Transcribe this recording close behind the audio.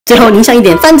最后淋上一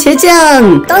点番茄酱，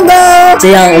当当，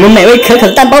这样我们美味可口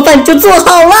的蛋包饭就做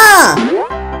好了。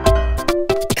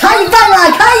开饭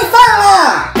啦！开饭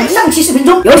啦！在上期视频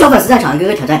中，有小粉丝让小杨哥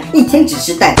哥挑战一天只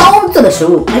吃带包子的食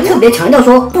物，还特别强调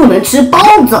说不能吃包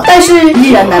子，但是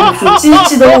依然难不住机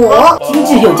智的我。精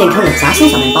致又健康的夹心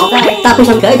小面包，再搭配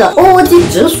上可爱的窝鸡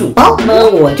紫薯包，那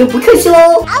我就不客气喽。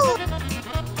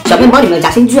小面包里面的夹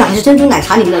心居然还是珍珠奶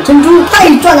茶里面的珍珠，太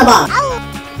赚了吧！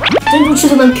珍珠吃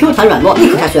着呢 Q 弹软糯，一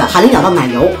口下去还能咬到奶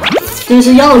油，真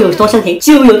是要有多香甜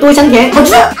就有多香甜，好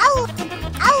吃！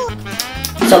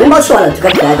小面包吃完了，这个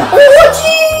可爱的窝鸡，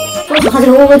说实话，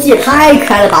这个窝鸡也太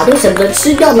可爱了吧，都舍不得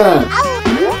吃掉呢。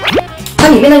它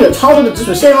里面呢有超多的紫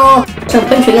薯馅哦，像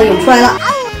喷泉一样涌出来了。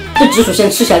这紫薯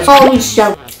馅吃起来超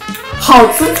香，好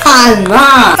吃惨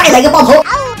啊！再来一个爆头。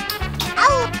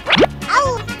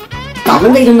早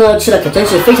上这一顿呢，吃的可真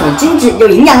是非常的精致又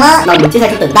营养啦。那我们接下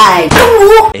来就等待中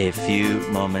午。A few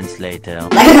moments later，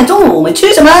 来看看中午我们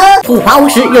吃什么？富华无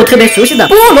实又特别熟悉的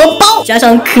菠萝包，加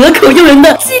上可口诱人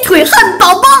的鸡腿汉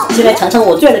堡包。先来尝尝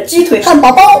我最爱的鸡腿汉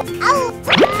堡包，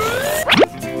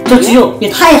这鸡肉也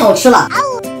太好吃了，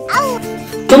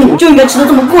中午就应该吃的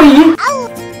这么过瘾。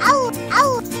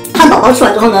汉堡包吃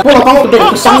完之后呢，菠萝包就变得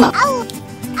不香了。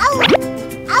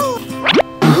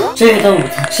这顿午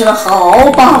餐吃的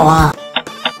好饱啊！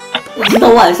已经到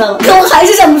晚上了，可我还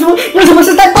是想不出有什么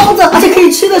是带包子而且可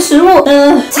以吃的食物。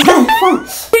鸡蛋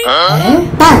饭，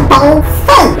蛋包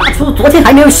饭，除了昨天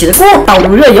还没有洗的锅，倒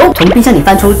入热油，从冰箱里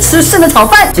翻出吃剩的炒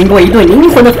饭，经过一顿灵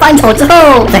魂的翻炒之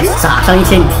后，再撒上一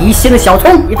些提鲜的小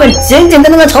葱，一份简简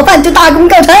单单的炒饭就大功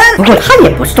告成。不过它也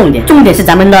不是重点，重点是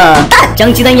咱们的蛋，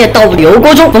将鸡蛋液倒入油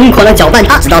锅中，疯狂的搅拌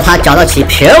它，直到它搅到起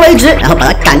皮为止，然后把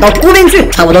它擀到锅边去，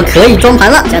差不多可以装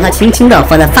盘了。将它轻轻的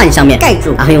放在饭上面盖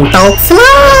住，然后用刀呲啦。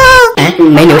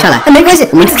没留下来，但没关系，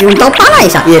我们自己用刀扒拉一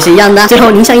下也是一样的。最后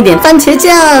淋上一点番茄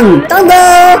酱，当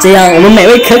当，这样我们美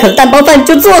味可口的蛋包饭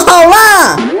就做好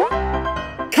了。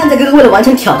看在哥哥为了完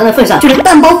成挑战的份上，就连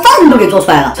蛋包饭都给做出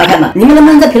来了。小看们，你们能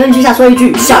不能在评论区下说一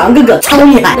句小杨哥哥超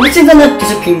厉害？我们现在呢就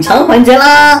是品尝环节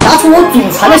啦，拿出我祖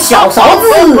传的小勺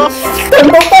子，蛋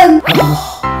包饭，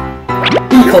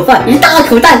一口饭一大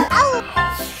口蛋。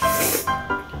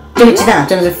这个鸡蛋啊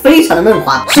真的是非常的嫩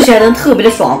滑，吃起来呢特别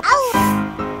的爽。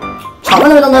炒饭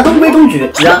的味道呢中规中矩，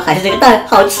主要还是这个蛋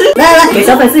好吃。来，给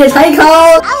小粉丝也尝一口。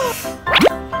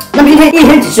那么今天一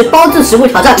天只吃包子食物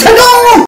挑战成功。